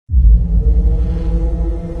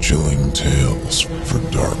Darksome tales for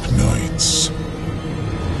dark nights.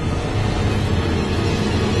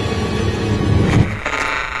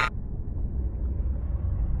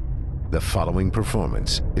 The following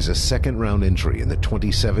performance is a second-round entry in the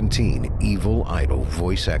 2017 Evil Idol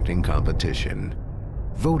voice acting competition.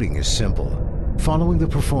 Voting is simple. Following the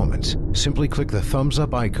performance, simply click the thumbs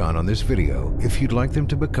up icon on this video if you'd like them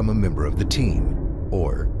to become a member of the team,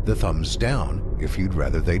 or the thumbs down if you'd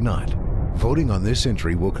rather they not. Voting on this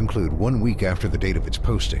entry will conclude 1 week after the date of its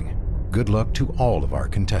posting. Good luck to all of our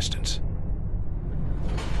contestants.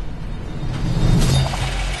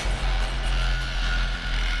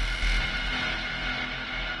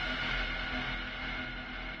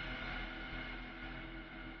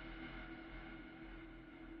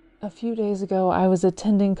 A few days ago, I was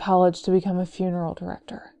attending college to become a funeral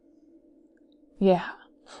director. Yeah,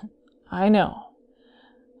 I know.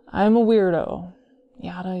 I'm a weirdo.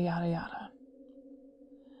 Yada, yada, yada.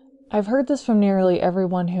 I've heard this from nearly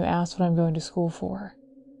everyone who asks what I'm going to school for.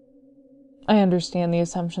 I understand the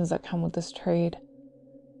assumptions that come with this trade,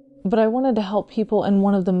 but I wanted to help people in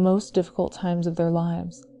one of the most difficult times of their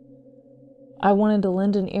lives. I wanted to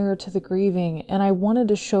lend an ear to the grieving, and I wanted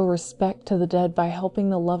to show respect to the dead by helping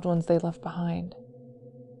the loved ones they left behind.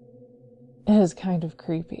 It is kind of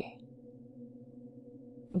creepy.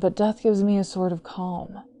 But death gives me a sort of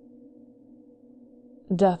calm.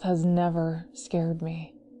 Death has never scared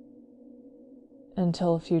me.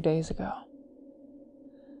 Until a few days ago.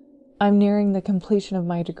 I'm nearing the completion of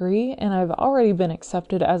my degree, and I've already been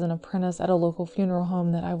accepted as an apprentice at a local funeral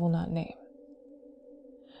home that I will not name.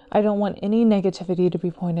 I don't want any negativity to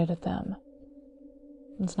be pointed at them.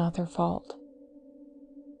 It's not their fault.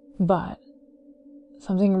 But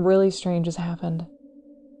something really strange has happened.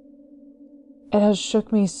 It has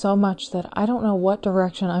shook me so much that I don't know what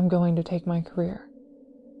direction I'm going to take my career.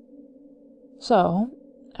 So,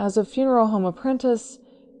 as a funeral home apprentice,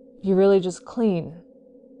 you really just clean.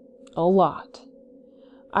 A lot.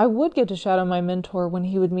 I would get to shadow my mentor when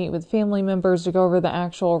he would meet with family members to go over the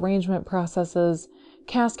actual arrangement processes,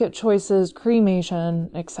 casket choices, cremation,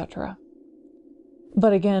 etc.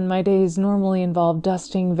 But again, my days normally involve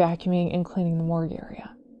dusting, vacuuming, and cleaning the morgue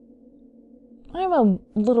area. I'm a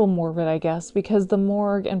little morbid, I guess, because the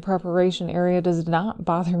morgue and preparation area does not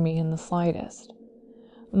bother me in the slightest.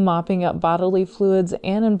 Mopping up bodily fluids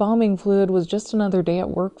and embalming fluid was just another day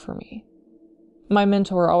at work for me. My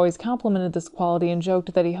mentor always complimented this quality and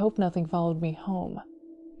joked that he hoped nothing followed me home.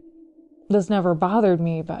 This never bothered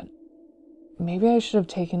me, but maybe I should have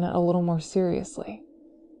taken it a little more seriously.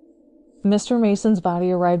 Mr. Mason's body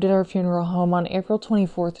arrived at our funeral home on April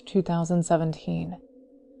 24th, 2017.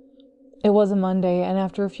 It was a Monday, and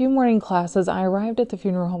after a few morning classes, I arrived at the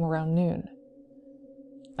funeral home around noon.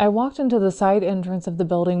 I walked into the side entrance of the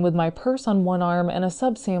building with my purse on one arm and a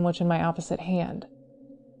sub sandwich in my opposite hand.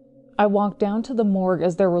 I walked down to the morgue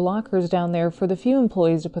as there were lockers down there for the few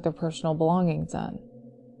employees to put their personal belongings in.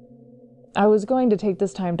 I was going to take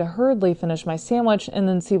this time to hurriedly finish my sandwich and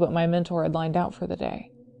then see what my mentor had lined out for the day.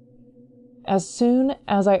 As soon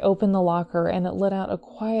as I opened the locker and it let out a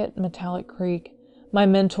quiet metallic creak, my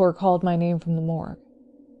mentor called my name from the morgue.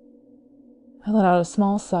 I let out a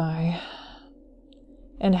small sigh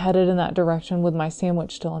and headed in that direction with my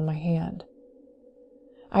sandwich still in my hand.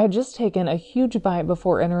 I had just taken a huge bite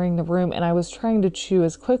before entering the room, and I was trying to chew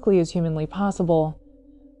as quickly as humanly possible.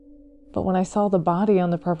 But when I saw the body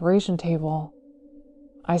on the preparation table,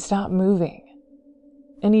 I stopped moving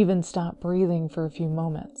and even stopped breathing for a few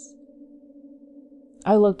moments.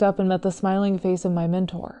 I looked up and met the smiling face of my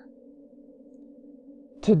mentor.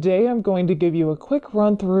 Today I'm going to give you a quick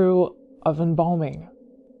run-through of embalming.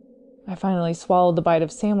 I finally swallowed the bite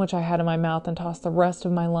of sandwich I had in my mouth and tossed the rest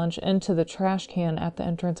of my lunch into the trash can at the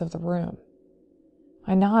entrance of the room.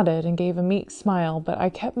 I nodded and gave a meek smile, but I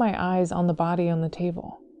kept my eyes on the body on the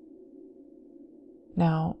table.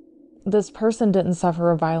 Now, this person didn't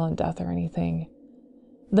suffer a violent death or anything.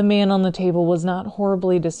 The man on the table was not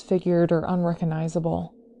horribly disfigured or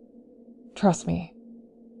unrecognizable. Trust me,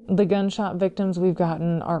 the gunshot victims we've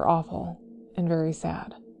gotten are awful and very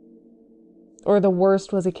sad. Or the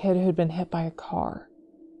worst was a kid who'd been hit by a car.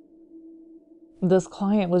 This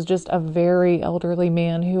client was just a very elderly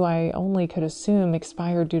man who I only could assume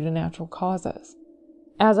expired due to natural causes.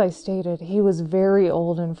 As I stated, he was very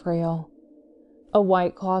old and frail. A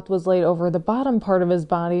white cloth was laid over the bottom part of his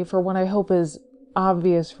body for what I hope is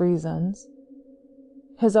obvious reasons.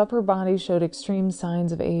 His upper body showed extreme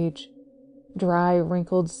signs of age. Dry,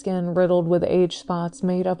 wrinkled skin riddled with age spots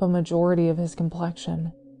made up a majority of his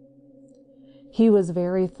complexion. He was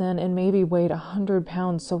very thin and maybe weighed 100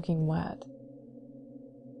 pounds soaking wet.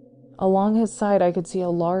 Along his side, I could see a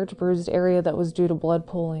large bruised area that was due to blood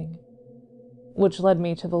pooling, which led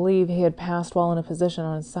me to believe he had passed while in a position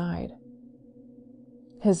on his side.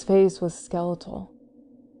 His face was skeletal,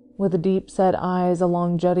 with deep-set eyes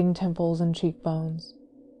along jutting temples and cheekbones.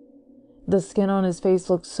 The skin on his face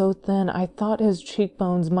looked so thin, I thought his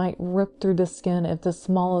cheekbones might rip through the skin if the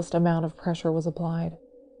smallest amount of pressure was applied.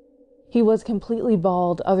 He was completely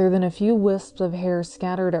bald, other than a few wisps of hair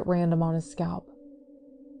scattered at random on his scalp.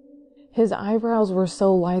 His eyebrows were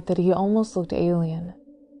so light that he almost looked alien.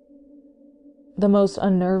 The most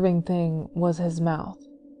unnerving thing was his mouth.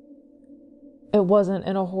 It wasn't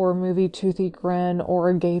in a horror movie toothy grin or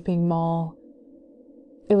a gaping maw.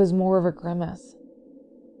 It was more of a grimace.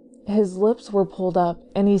 His lips were pulled up,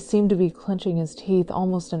 and he seemed to be clenching his teeth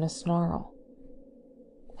almost in a snarl.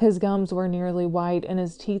 His gums were nearly white, and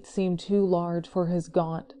his teeth seemed too large for his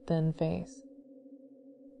gaunt, thin face.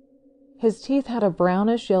 His teeth had a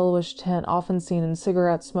brownish-yellowish tint often seen in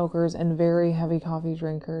cigarette smokers and very heavy coffee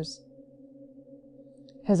drinkers.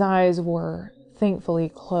 His eyes were, thankfully,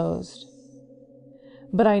 closed.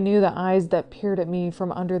 But I knew the eyes that peered at me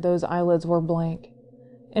from under those eyelids were blank,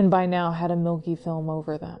 and by now had a milky film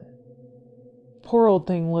over them. Poor old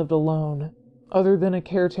thing lived alone, other than a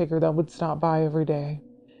caretaker that would stop by every day.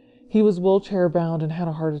 He was wheelchair-bound and had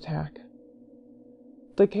a heart attack.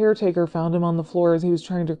 The caretaker found him on the floor as he was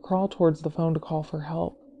trying to crawl towards the phone to call for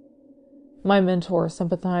help. My mentor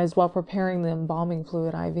sympathized while preparing the embalming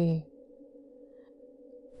fluid IV.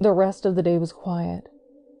 The rest of the day was quiet.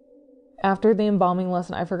 After the embalming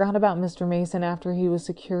lesson, I forgot about Mr. Mason after he was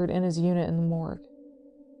secured in his unit in the morgue.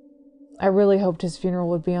 I really hoped his funeral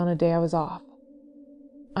would be on a day I was off.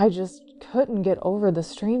 I just couldn't get over the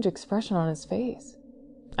strange expression on his face.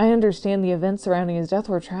 I understand the events surrounding his death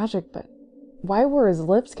were tragic, but why were his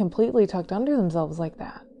lips completely tucked under themselves like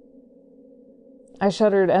that? I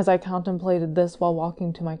shuddered as I contemplated this while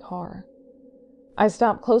walking to my car. I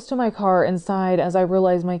stopped close to my car and sighed as I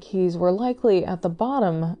realized my keys were likely at the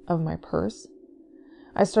bottom of my purse.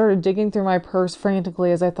 I started digging through my purse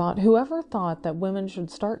frantically as I thought, whoever thought that women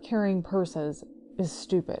should start carrying purses is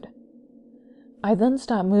stupid. I then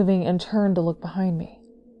stopped moving and turned to look behind me.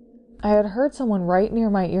 I had heard someone right near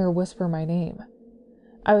my ear whisper my name.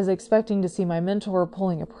 I was expecting to see my mentor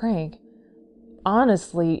pulling a prank.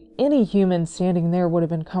 Honestly, any human standing there would have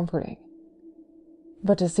been comforting.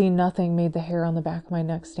 But to see nothing made the hair on the back of my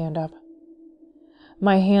neck stand up.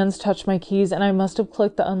 My hands touched my keys, and I must have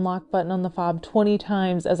clicked the unlock button on the fob 20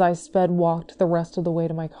 times as I walked the rest of the way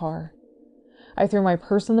to my car. I threw my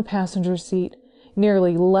purse in the passenger seat,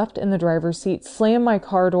 nearly leapt in the driver's seat, slammed my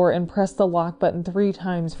car door, and pressed the lock button 3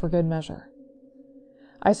 times for good measure.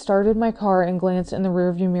 I started my car and glanced in the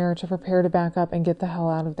rearview mirror to prepare to back up and get the hell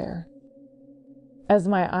out of there. As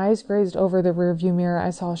my eyes grazed over the rearview mirror,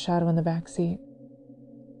 I saw a shadow in the back seat.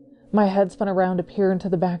 My head spun around to peer into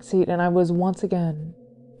the back seat, and I was once again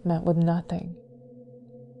met with nothing.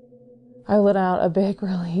 I let out a big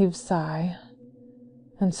relieved sigh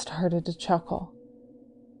and started to chuckle.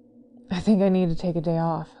 I think I need to take a day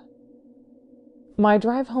off. My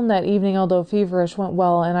drive home that evening, although feverish, went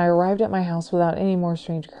well, and I arrived at my house without any more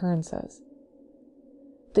strange occurrences.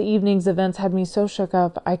 The evening's events had me so shook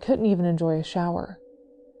up I couldn't even enjoy a shower.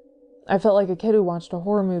 I felt like a kid who watched a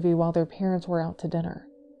horror movie while their parents were out to dinner.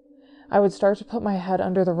 I would start to put my head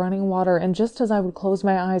under the running water, and just as I would close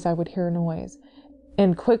my eyes, I would hear a noise,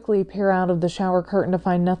 and quickly peer out of the shower curtain to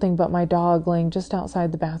find nothing but my dog laying just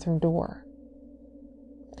outside the bathroom door.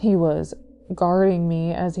 He was guarding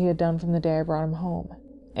me as he had done from the day I brought him home.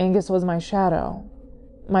 Angus was my shadow,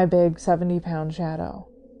 my big 70-pound shadow.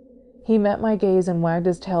 He met my gaze and wagged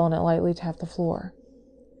his tail, and it lightly tapped the floor.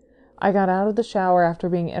 I got out of the shower after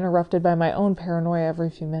being interrupted by my own paranoia every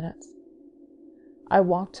few minutes. I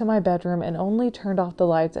walked to my bedroom and only turned off the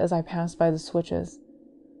lights as I passed by the switches,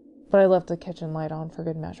 but I left the kitchen light on for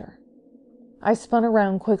good measure. I spun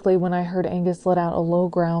around quickly when I heard Angus let out a low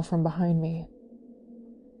growl from behind me.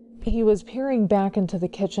 He was peering back into the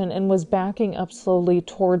kitchen and was backing up slowly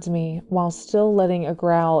towards me while still letting a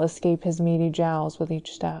growl escape his meaty jowls with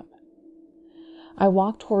each step. I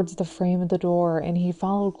walked towards the frame of the door, and he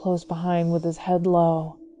followed close behind with his head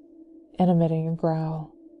low and emitting a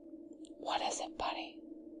growl. "What is it, buddy?"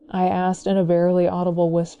 I asked in a barely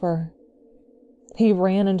audible whisper. He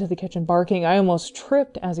ran into the kitchen barking. I almost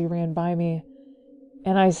tripped as he ran by me,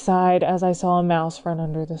 and I sighed as I saw a mouse run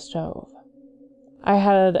under the stove. I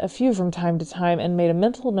had a few from time to time and made a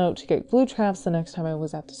mental note to get glue traps the next time I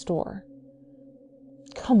was at the store.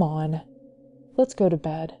 "Come on, let's go to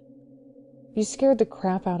bed. You scared the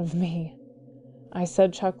crap out of me," I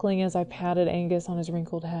said, chuckling as I patted Angus on his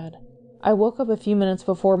wrinkled head. I woke up a few minutes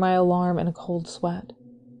before my alarm in a cold sweat.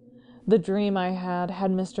 The dream I had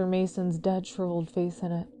Mr. Mason's dead, shriveled face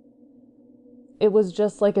in it. It was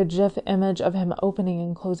just like a GIF image of him opening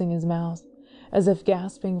and closing his mouth, as if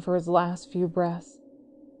gasping for his last few breaths.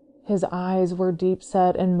 His eyes were deep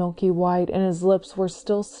set and milky white, and his lips were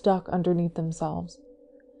still stuck underneath themselves.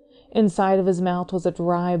 Inside of his mouth was a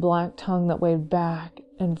dry black tongue that waved back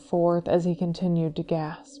and forth as he continued to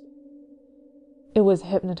gasp. It was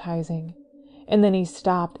hypnotizing, and then he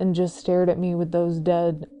stopped and just stared at me with those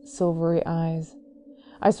dead, silvery eyes.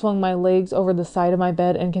 I swung my legs over the side of my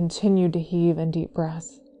bed and continued to heave in deep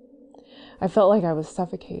breaths. I felt like I was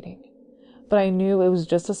suffocating, but I knew it was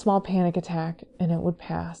just a small panic attack and it would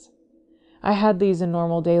pass. I had these in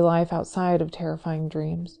normal day life outside of terrifying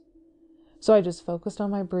dreams. So I just focused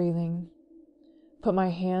on my breathing, put my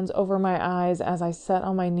hands over my eyes as I sat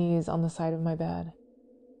on my knees on the side of my bed.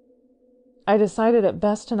 I decided it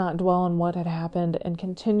best to not dwell on what had happened and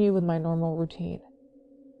continue with my normal routine.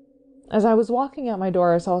 As I was walking out my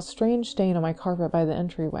door, I saw a strange stain on my carpet by the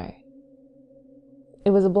entryway. It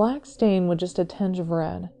was a black stain with just a tinge of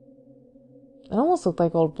red. It almost looked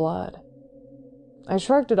like old blood. I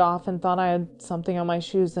shrugged it off and thought I had something on my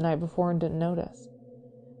shoes the night before and didn't notice.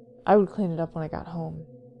 I would clean it up when I got home.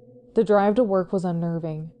 The drive to work was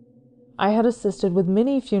unnerving. I had assisted with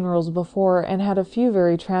many funerals before and had a few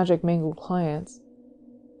very tragic mangled clients.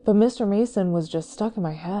 But Mr. Mason was just stuck in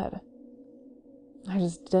my head. I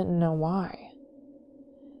just didn't know why.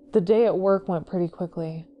 The day at work went pretty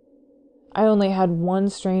quickly. I only had one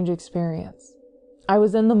strange experience. I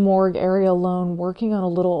was in the morgue area alone, working on a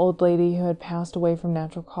little old lady who had passed away from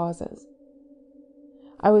natural causes.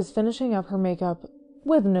 I was finishing up her makeup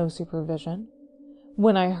with no supervision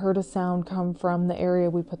when I heard a sound come from the area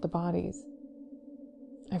we put the bodies.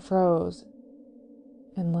 I froze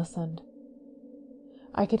and listened.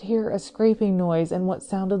 I could hear a scraping noise and what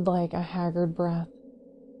sounded like a haggard breath.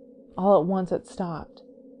 All at once it stopped,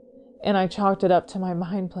 and I chalked it up to my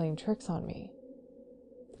mind playing tricks on me.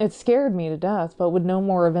 It scared me to death, but with no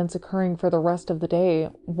more events occurring for the rest of the day,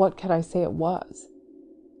 what could I say it was?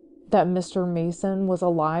 That Mr. Mason was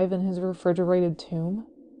alive in his refrigerated tomb?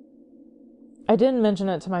 I didn't mention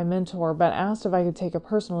it to my mentor, but asked if I could take a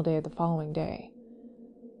personal day the following day.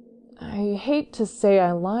 I hate to say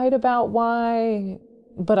I lied about why,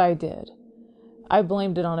 but I did. I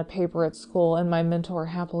blamed it on a paper at school, and my mentor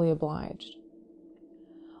happily obliged.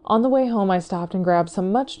 On the way home, I stopped and grabbed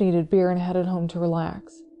some much-needed beer and headed home to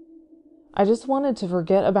relax. I just wanted to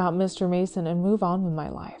forget about Mr. Mason and move on with my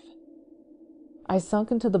life. I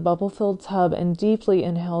sunk into the bubble-filled tub and deeply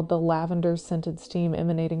inhaled the lavender-scented steam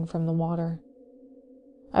emanating from the water.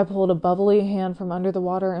 I pulled a bubbly hand from under the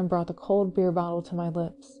water and brought the cold beer bottle to my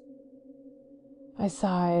lips. I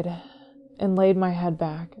sighed and laid my head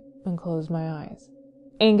back and closed my eyes.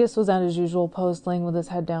 Angus was at his usual post, laying with his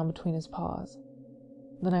head down between his paws.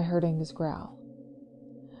 Then I heard Angus growl.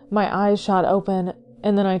 My eyes shot open,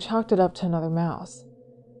 and then I chalked it up to another mouse.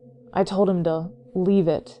 I told him to leave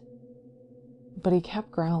it, but he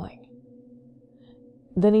kept growling.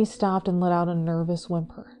 Then he stopped and let out a nervous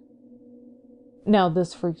whimper. Now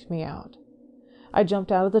this freaked me out. I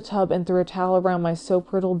jumped out of the tub and threw a towel around my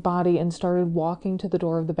soap-riddled body and started walking to the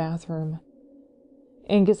door of the bathroom.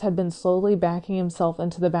 Angus had been slowly backing himself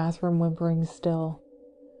into the bathroom, whimpering still.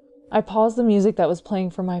 I paused the music that was playing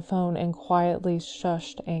from my phone and quietly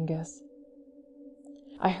shushed Angus.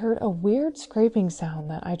 I heard a weird scraping sound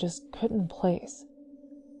that I just couldn't place.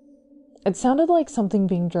 It sounded like something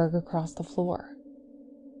being dragged across the floor.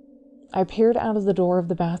 I peered out of the door of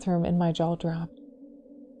the bathroom and my jaw dropped.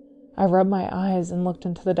 I rubbed my eyes and looked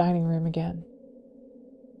into the dining room again.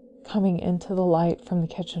 Coming into the light from the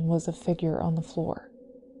kitchen was a figure on the floor.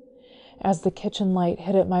 As the kitchen light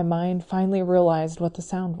hit it, my mind finally realized what the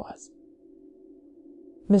sound was.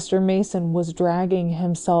 Mr. Mason was dragging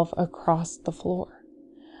himself across the floor.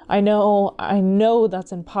 I know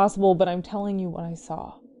that's impossible, but I'm telling you what I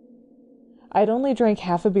saw. I'd only drank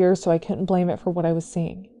half a beer, so I couldn't blame it for what I was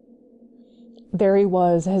seeing. There he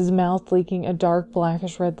was, his mouth leaking a dark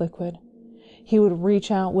blackish red liquid. He would reach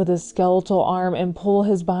out with his skeletal arm and pull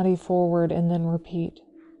his body forward and then repeat.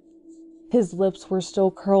 His lips were still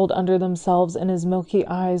curled under themselves and his milky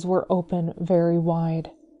eyes were open very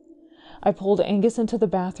wide. I pulled Angus into the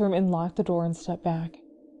bathroom and locked the door and stepped back.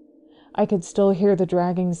 I could still hear the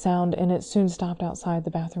dragging sound and it soon stopped outside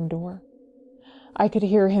the bathroom door. I could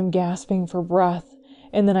hear him gasping for breath,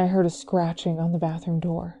 and then I heard a scratching on the bathroom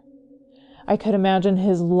door. I could imagine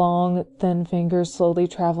his long, thin fingers slowly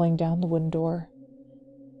traveling down the wooden door.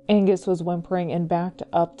 Angus was whimpering and backed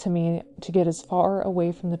up to me to get as far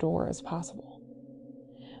away from the door as possible.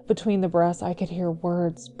 Between the breaths, I could hear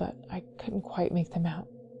words, but I couldn't quite make them out.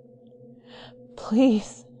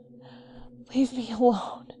 "Please, leave me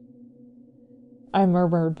alone," I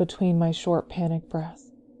murmured between my short, panicked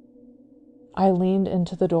breaths. I leaned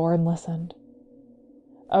into the door and listened.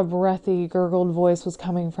 A breathy, gurgled voice was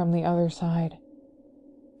coming from the other side.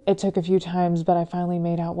 It took a few times, but I finally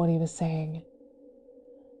made out what he was saying.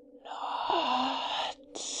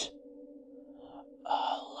 "Not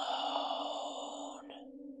alone."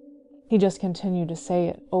 He just continued to say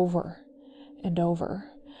it over and over.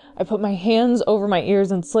 I put my hands over my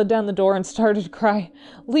ears and slid down the door and started to cry,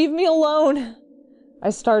 "Leave me alone!" I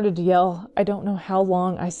started to yell. I don't know how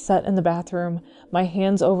long I sat in the bathroom, my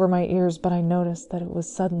hands over my ears, but I noticed that it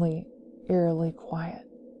was suddenly eerily quiet.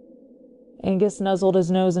 Angus nuzzled his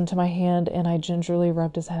nose into my hand, and I gingerly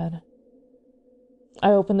rubbed his head.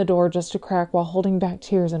 I opened the door just a crack while holding back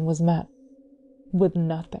tears and was met with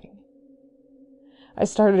nothing. I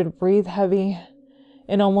started to breathe heavy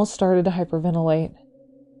and almost started to hyperventilate.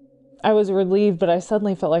 I was relieved, but I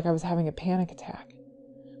suddenly felt like I was having a panic attack.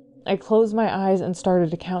 I closed my eyes and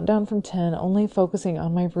started to count down from 10, only focusing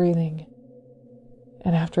on my breathing.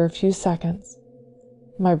 And after a few seconds,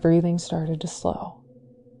 my breathing started to slow.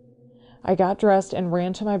 I got dressed and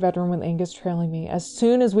ran to my bedroom with Angus trailing me. As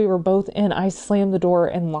soon as we were both in, I slammed the door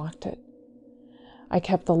and locked it. I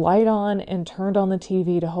kept the light on and turned on the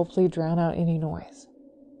TV to hopefully drown out any noise.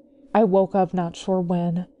 I woke up not sure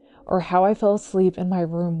when or how I fell asleep, and my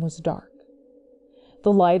room was dark.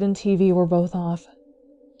 The light and TV were both off.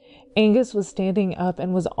 Angus was standing up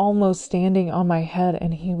and was almost standing on my head,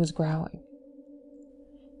 and he was growling.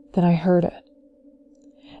 Then I heard it.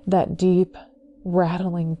 That deep,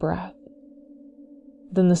 rattling breath.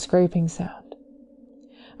 Then the scraping sound.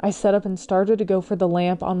 I sat up and started to go for the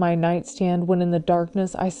lamp on my nightstand when in the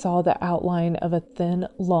darkness I saw the outline of a thin,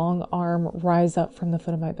 long arm rise up from the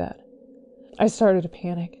foot of my bed. I started to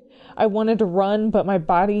panic. I wanted to run, but my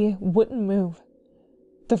body wouldn't move.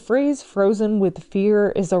 The phrase "frozen with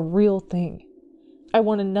fear" is a real thing. I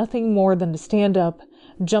wanted nothing more than to stand up,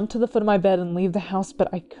 jump to the foot of my bed, and leave the house, but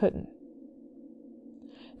I couldn't.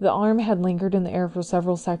 The arm had lingered in the air for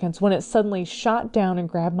several seconds when it suddenly shot down and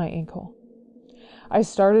grabbed my ankle. I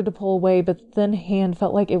started to pull away, but the thin hand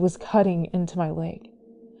felt like it was cutting into my leg.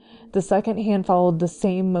 The second hand followed the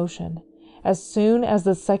same motion. As soon as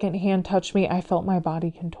the second hand touched me, I felt my body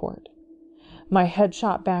contort. My head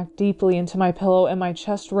shot back deeply into my pillow, and my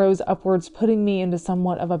chest rose upwards, putting me into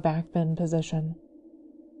somewhat of a backbend position.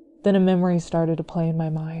 Then a memory started to play in my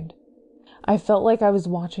mind. I felt like I was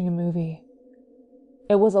watching a movie.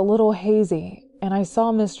 It was a little hazy, and I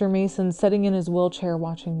saw Mr. Mason sitting in his wheelchair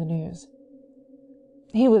watching the news.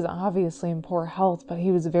 He was obviously in poor health, but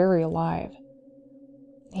he was very alive.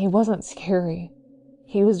 He wasn't scary.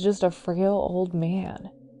 He was just a frail old man.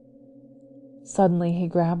 Suddenly, he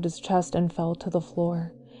grabbed his chest and fell to the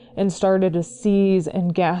floor and started to seize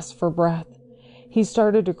and gasp for breath. He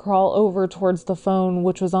started to crawl over towards the phone,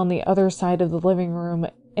 which was on the other side of the living room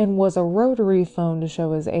and was a rotary phone to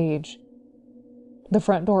show his age. The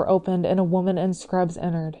front door opened and a woman in scrubs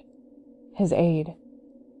entered, his aide.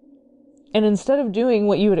 And instead of doing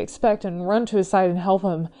what you would expect and run to his side and help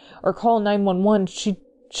him or call 911, she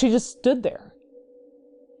just stood there.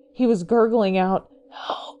 He was gurgling out,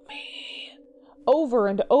 "Help me," over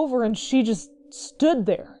and over, and she just stood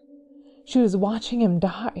there. She was watching him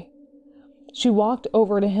die. She walked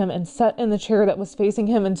over to him and sat in the chair that was facing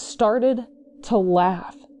him and started to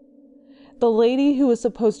laugh. The lady who was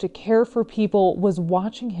supposed to care for people was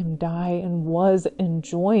watching him die and was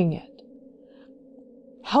enjoying it.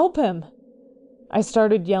 "Help him!" I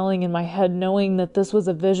started yelling in my head, knowing that this was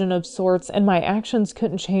a vision of sorts and my actions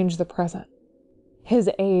couldn't change the present. His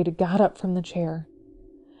aide got up from the chair,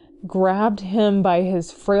 grabbed him by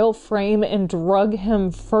his frail frame, and dragged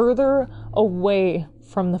him further away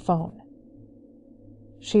from the phone.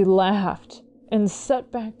 She laughed and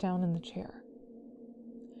sat back down in the chair.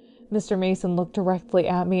 Mr. Mason looked directly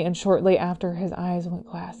at me, and shortly after, his eyes went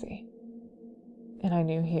glassy, and I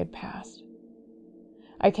knew he had passed.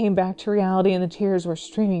 I came back to reality, and the tears were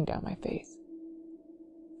streaming down my face.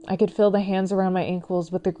 I could feel the hands around my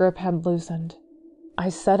ankles, but the grip had loosened. I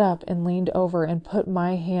sat up and leaned over and put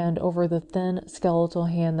my hand over the thin, skeletal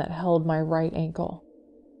hand that held my right ankle.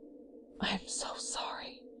 "I'm so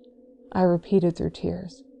sorry," I repeated through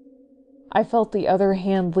tears. I felt the other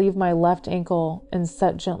hand leave my left ankle and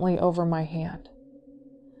set gently over my hand.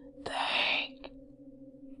 "Thank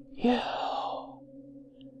you,"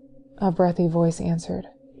 a breathy voice answered.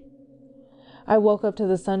 I woke up to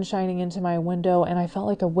the sun shining into my window, and I felt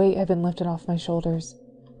like a weight had been lifted off my shoulders.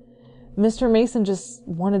 Mr. Mason just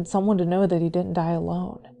wanted someone to know that he didn't die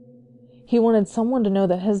alone. He wanted someone to know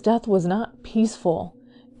that his death was not peaceful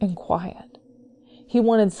and quiet. He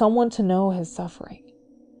wanted someone to know his suffering.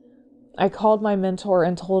 I called my mentor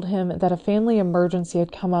and told him that a family emergency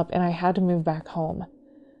had come up and I had to move back home,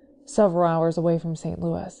 several hours away from St.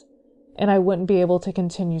 Louis, and I wouldn't be able to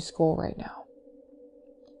continue school right now.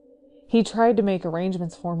 He tried to make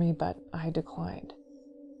arrangements for me, but I declined.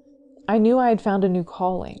 I knew I had found a new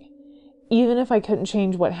calling. Even if I couldn't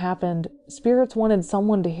change what happened, spirits wanted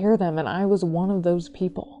someone to hear them, and I was one of those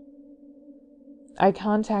people. I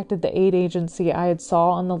contacted the aid agency I had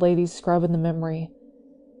saw on the lady's scrub in the memory,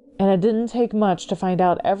 and it didn't take much to find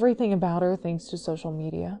out everything about her thanks to social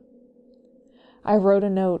media. I wrote a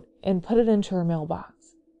note and put it into her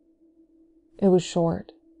mailbox. It was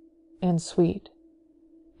short and sweet,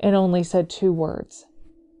 and only said 2 words.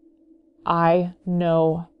 I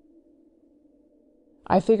know.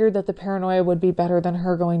 I figured that the paranoia would be better than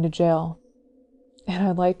her going to jail, and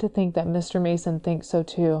I'd like to think that Mr. Mason thinks so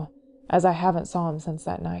too, as I haven't saw him since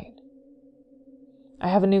that night. I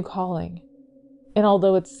have a new calling, and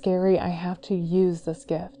although it's scary, I have to use this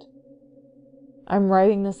gift. I'm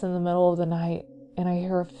writing this in the middle of the night, and I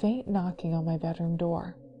hear a faint knocking on my bedroom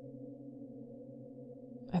door.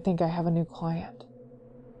 I think I have a new client.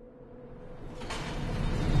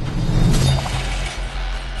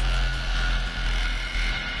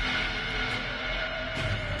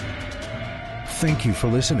 Thank you for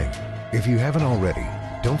listening. If you haven't already,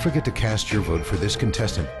 don't forget to cast your vote for this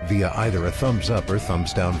contestant via either a thumbs up or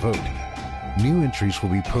thumbs down vote. New entries will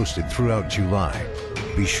be posted throughout July.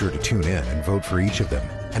 Be sure to tune in and vote for each of them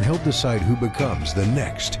and help decide who becomes the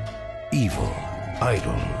next evil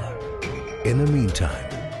idol. In the meantime,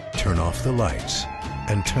 turn off the lights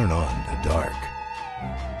and turn on the dark.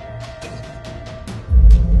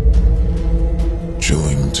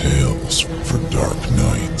 Chilling tales for dark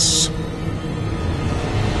nights.